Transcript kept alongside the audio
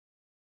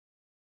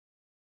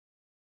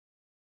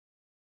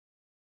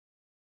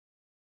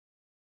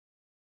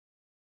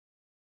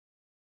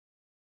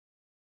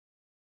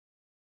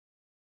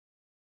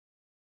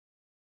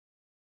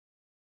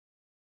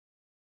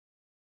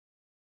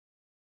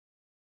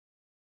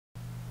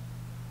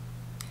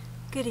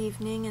Good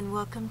evening and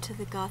welcome to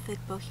the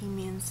Gothic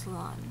Bohemian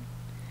Salon.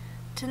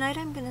 Tonight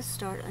I'm going to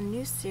start a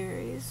new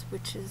series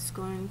which is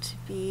going to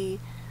be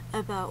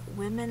about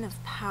women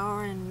of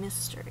power and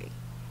mystery.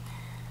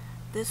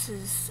 This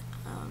is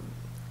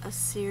a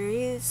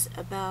series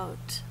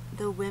about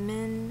the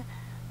women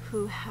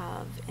who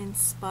have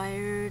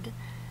inspired,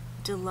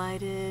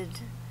 delighted,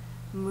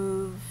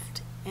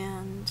 moved,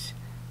 and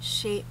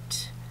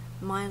shaped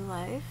my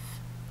life,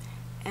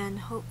 and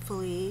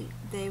hopefully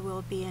they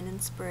will be an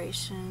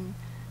inspiration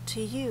to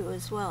you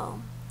as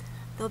well.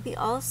 There'll be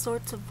all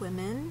sorts of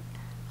women,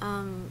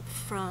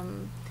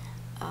 from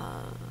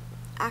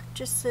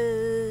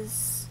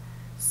actresses,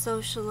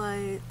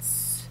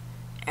 socialites,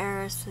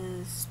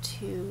 heiresses,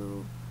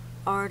 to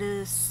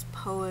artists,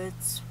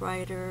 poets,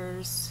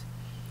 writers,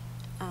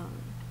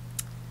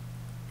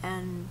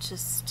 and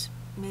just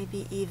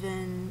maybe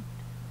even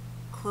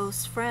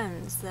close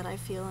friends that I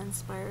feel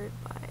inspired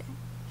by.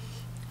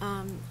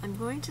 I'm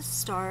going to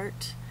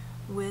start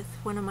with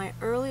one of my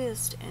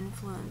earliest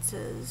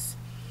influences,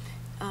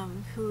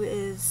 who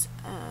is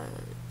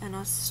an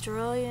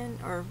Australian,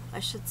 or I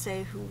should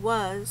say who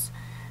was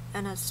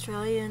an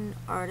Australian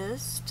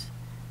artist.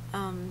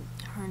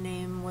 Her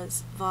name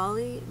was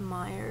Vali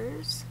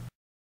Myers.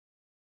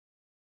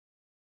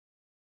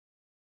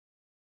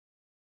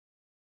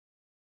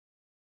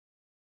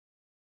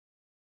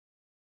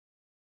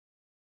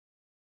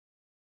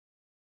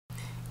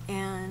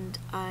 And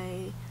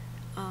I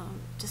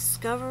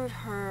discovered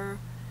her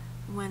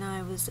when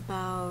I was in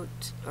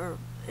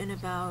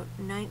about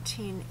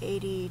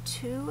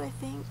 1982, I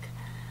think.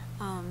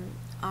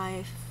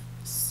 I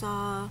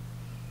saw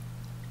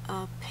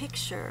a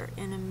picture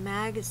in a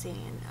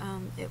magazine.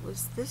 It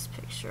was this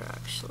picture,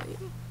 actually.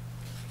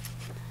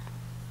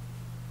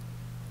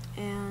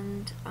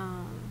 And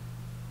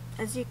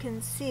as you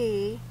can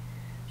see,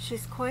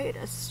 she's quite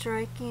a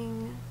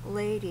striking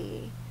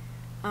lady.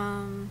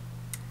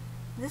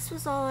 This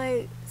was all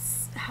I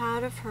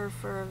had of her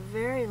for a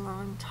very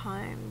long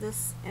time,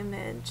 this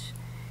image.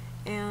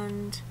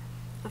 And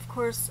of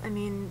course, I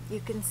mean, you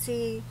can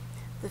see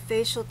the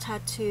facial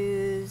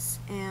tattoos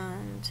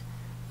and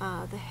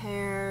the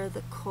hair,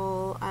 the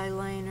kohl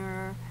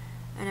eyeliner,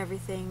 and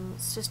everything.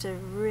 It's just a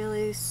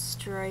really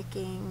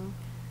striking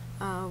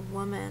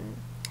woman.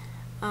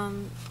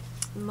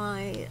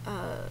 My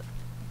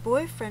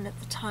boyfriend at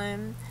the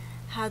time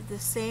had the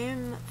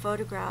same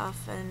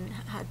photograph and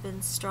had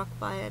been struck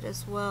by it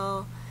as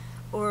well.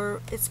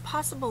 Or it's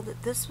possible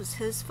that this was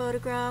his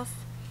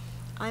photograph.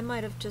 I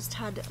might have just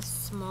had a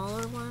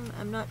smaller one.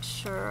 I'm not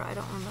sure. I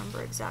don't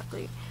remember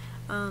exactly.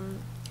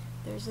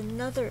 There's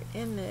another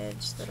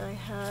image that I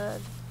had.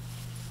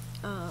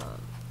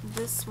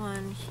 This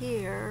one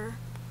here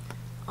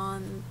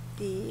on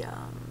the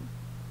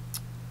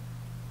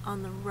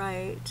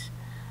right.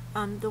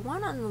 The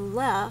one on the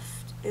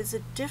left is a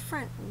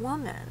different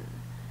woman,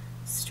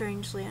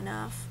 strangely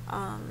enough,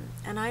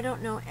 and I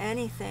don't know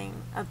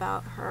anything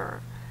about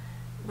her,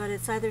 but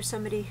it's either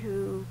somebody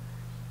who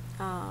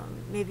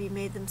maybe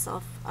made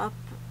themselves up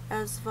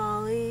as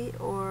Vali,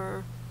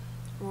 or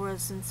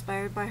was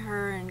inspired by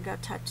her and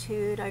got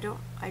tattooed.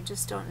 I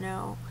just don't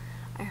know.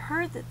 I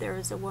heard that there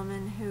was a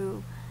woman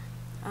who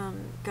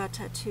got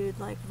tattooed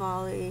like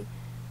Vali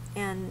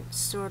and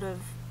sort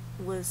of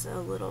was a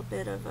little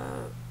bit of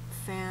a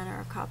fan or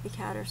a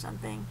copycat or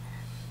something.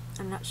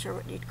 I'm not sure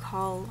what you'd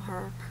call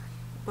her,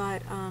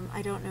 but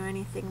I don't know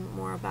anything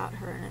more about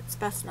her, and it's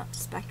best not to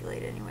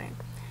speculate anyway.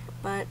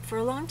 But for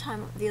a long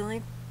time, the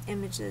only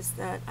images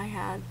that I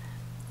had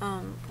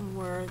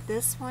were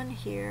this one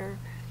here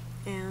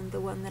and the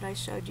one that I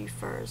showed you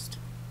first.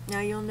 Now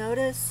you'll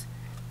notice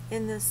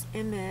in this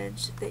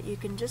image that you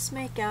can just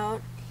make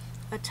out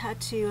a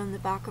tattoo on the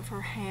back of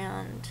her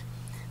hand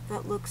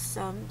that looks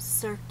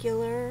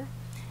circular,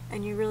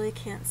 and you really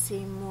can't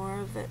see more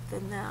of it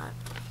than that.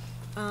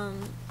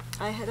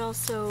 I had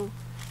also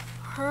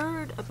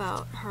heard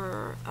about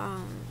her,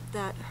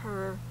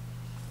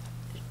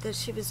 that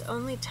she was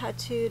only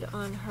tattooed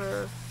on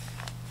her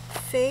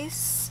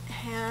face,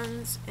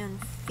 hands,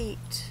 and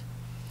feet.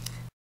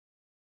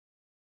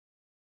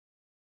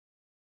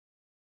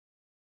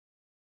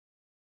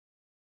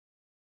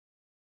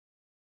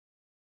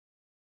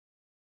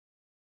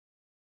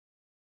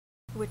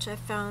 Which I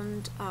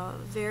found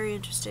very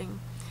interesting.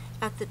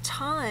 At the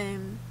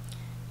time,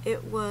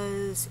 it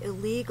was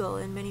illegal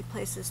in many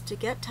places to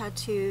get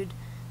tattooed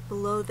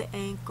below the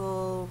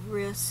ankle,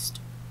 wrist,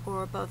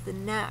 or above the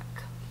neck.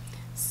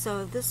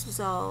 So this was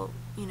all,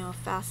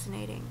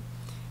 fascinating.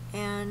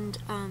 And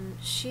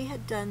she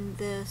had done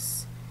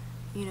this,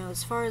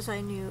 as far as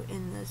I knew,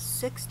 in the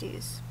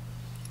 60s.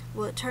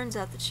 Well, it turns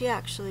out that she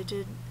actually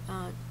did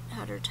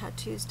had her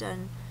tattoos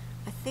done,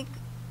 I think,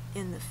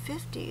 in the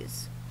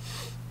 50s.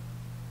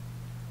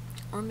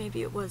 Or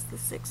maybe it was the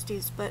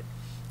 60s, but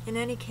in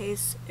any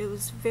case, it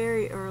was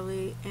very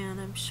early, and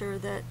I'm sure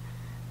that,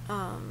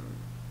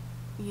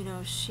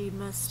 she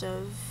must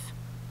have,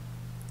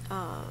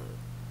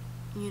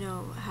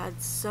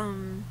 had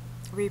some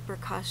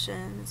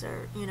repercussions,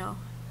 or,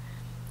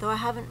 though I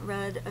haven't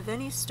read of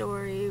any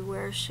story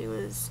where she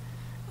was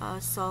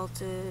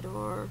assaulted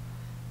or,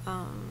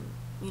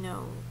 you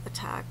know,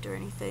 attacked or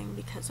anything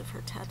because of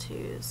her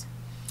tattoos.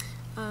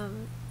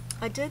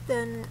 I did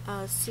then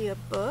see a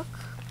book,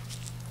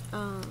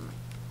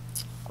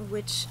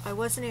 which I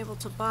wasn't able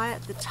to buy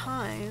at the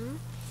time,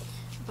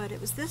 but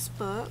it was this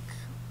book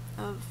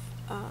of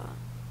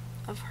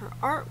her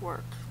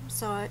artwork.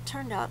 So it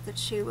turned out that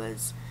she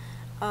was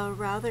a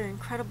rather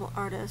incredible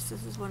artist.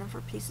 This is one of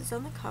her pieces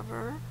on the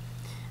cover.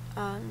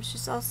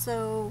 She's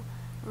also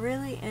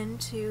really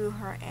into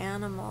her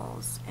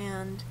animals,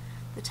 and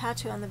the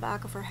tattoo on the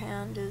back of her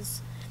hand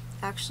is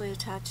actually a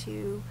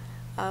tattoo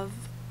of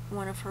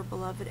one of her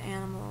beloved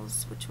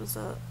animals, which was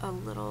a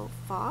little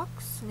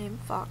fox named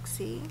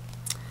Foxy.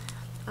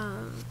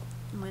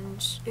 When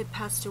it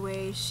passed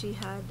away, she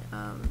had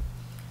a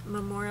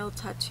memorial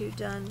tattoo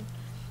done.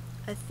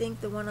 I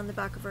think the one on the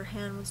back of her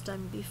hand was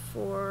done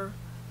before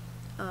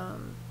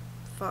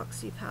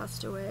Foxy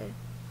passed away.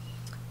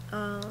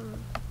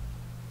 I'm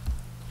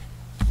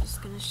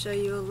just going to show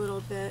you a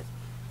little bit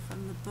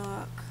from the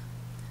book.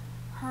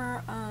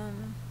 Her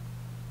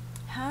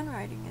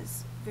handwriting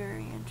is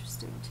very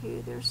interesting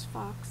too. There's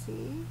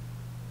Foxy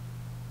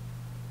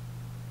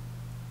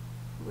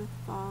with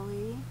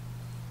Vali.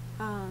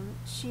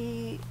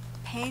 She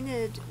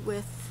painted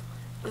with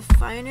the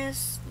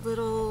finest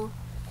little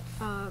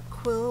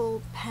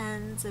quill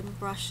pens and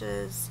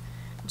brushes,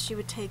 and she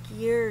would take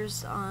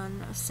years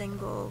on a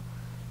single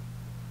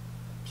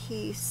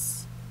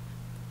piece,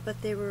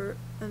 but they were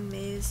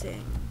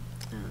amazing.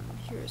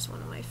 Here's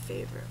one of my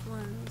favorite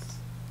ones.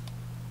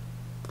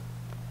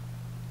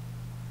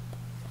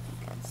 You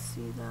can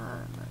see that.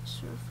 I'm not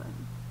sure if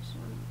I'm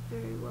showing it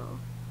very well.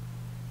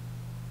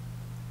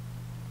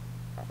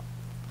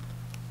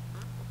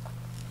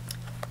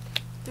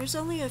 There's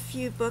only a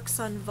few books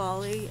on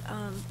Vali,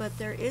 but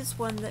there is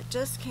one that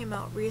just came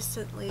out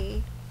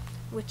recently,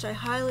 which I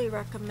highly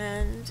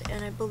recommend,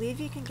 and I believe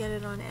you can get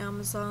it on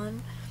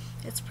Amazon.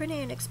 It's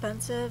pretty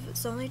inexpensive.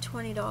 It's only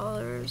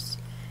 $20,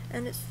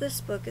 and it's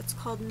this book. It's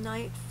called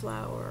Night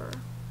Flower.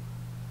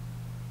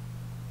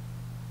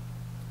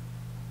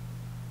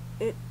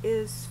 It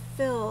is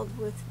filled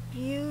with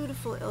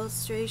beautiful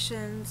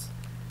illustrations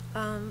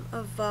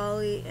of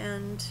Vali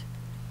and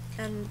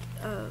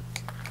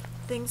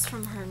things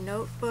from her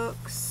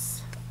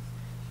notebooks.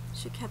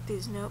 She kept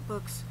these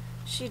notebooks.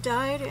 She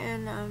died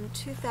in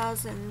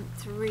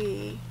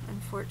 2003,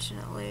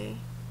 unfortunately.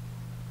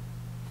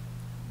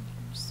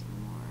 Here's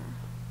some more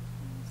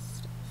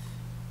stuff.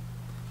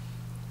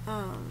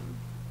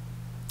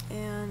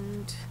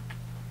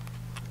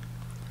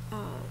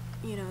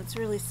 You know, it's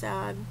really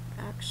sad,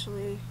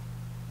 actually.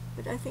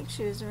 But I think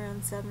she was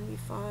around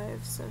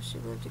 75, so she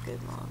lived a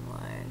good long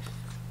life.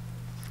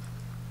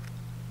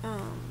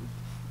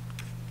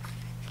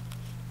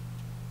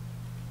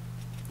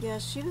 Yeah,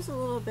 she was a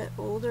little bit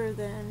older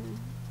than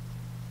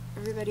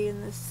everybody in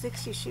the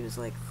 60s. She was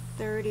like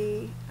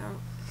 30,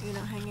 you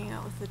know, hanging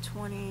out with the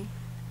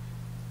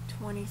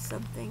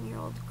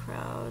 20-something-year-old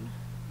crowd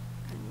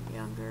and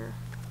younger.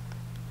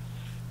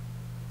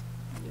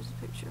 There's a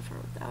picture of her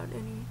without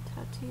any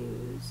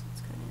tattoos. It's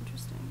kind of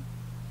interesting.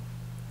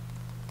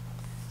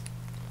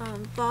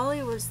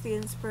 Vali was the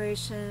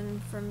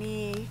inspiration for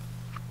me.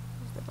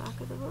 Here's the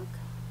back of the book.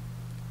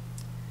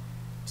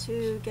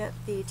 To get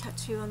the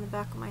tattoo on the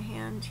back of my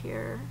hand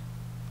here.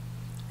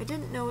 I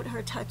didn't know what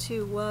her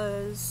tattoo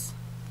was.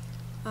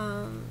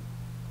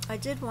 I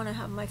did want to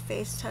have my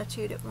face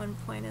tattooed at one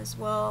point as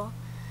well.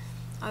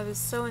 I was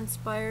so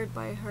inspired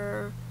by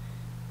her,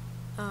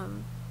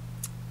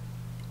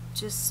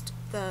 just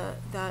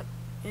that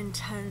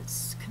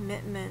intense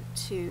commitment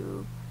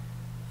to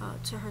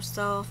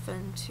herself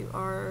and to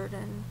art,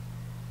 and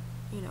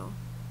you know.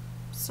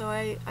 So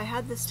I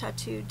had this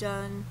tattoo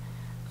done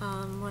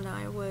when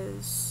I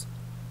was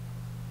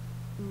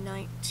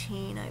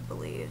 19, I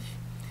believe.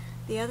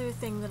 The other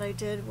thing that I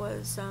did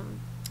was,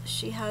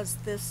 she has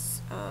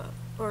this,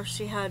 or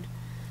she had,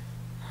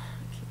 I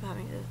keep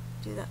having to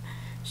do that,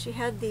 she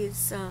had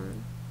these,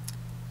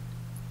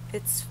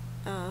 it's,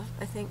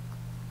 I think,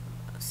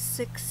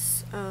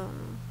 6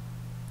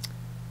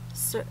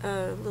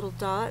 little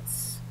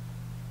dots,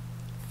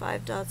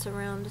 5 dots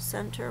around the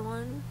center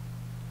one.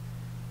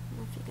 I don't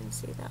know if you can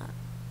see that.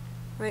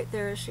 Right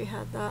there, she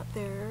had that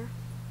there.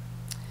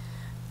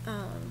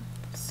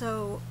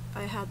 So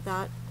I had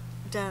that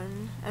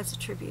done as a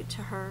tribute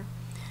to her.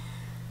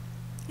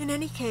 In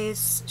any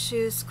case,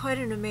 she was quite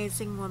an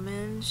amazing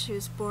woman. She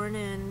was born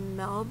in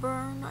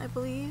Melbourne, I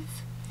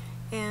believe,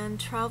 and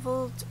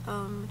traveled,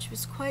 she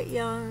was quite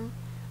young,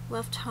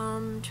 left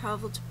home,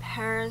 traveled to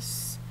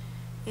Paris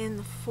in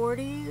the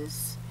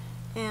 40s,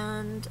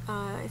 and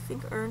I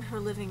think earned her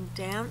living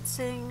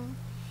dancing.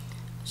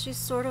 She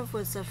sort of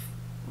was a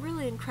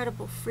really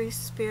incredible free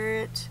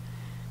spirit.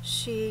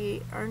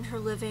 She earned her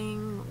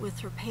living with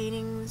her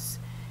paintings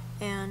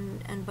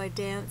and by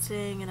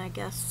dancing, and I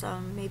guess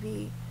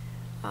maybe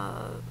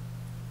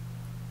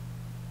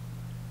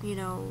you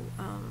know,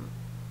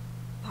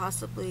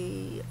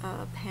 possibly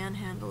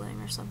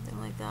panhandling or something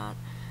like that.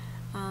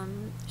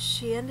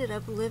 She ended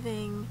up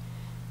living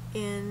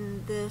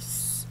in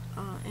this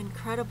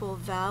incredible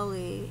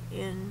valley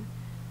in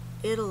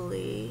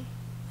Italy,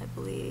 I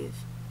believe,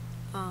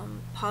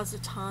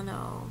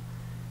 Positano.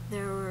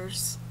 There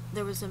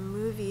was a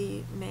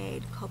movie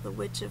made called The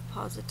Witch of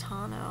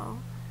Positano,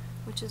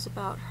 which is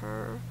about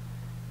her.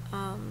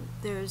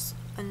 There's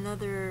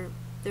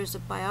a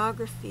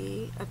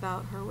biography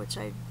about her, which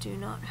I do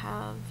not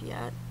have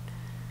yet.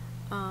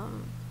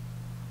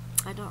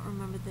 I don't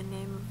remember the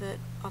name of it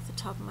off the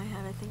top of my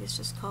head. I think it's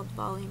just called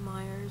Vali,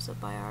 a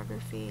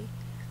biography.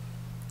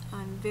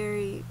 I'm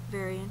very,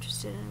 very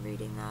interested in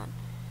reading that.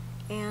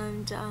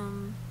 And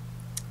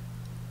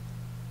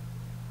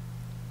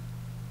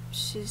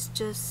she's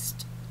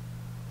just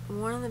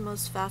one of the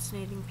most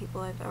fascinating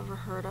people I've ever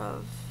heard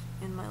of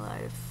in my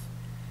life.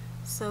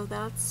 So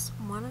that's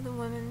one of the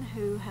women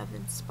who have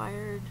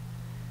inspired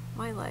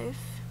my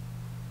life,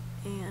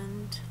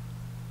 and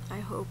I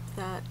hope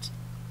that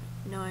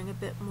knowing a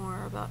bit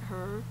more about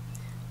her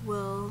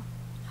will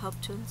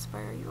help to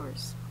inspire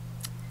yours.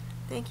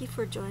 Thank you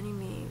for joining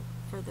me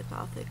for the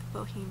Gothic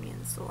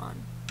Bohemian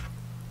Salon.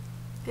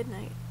 Good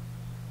night.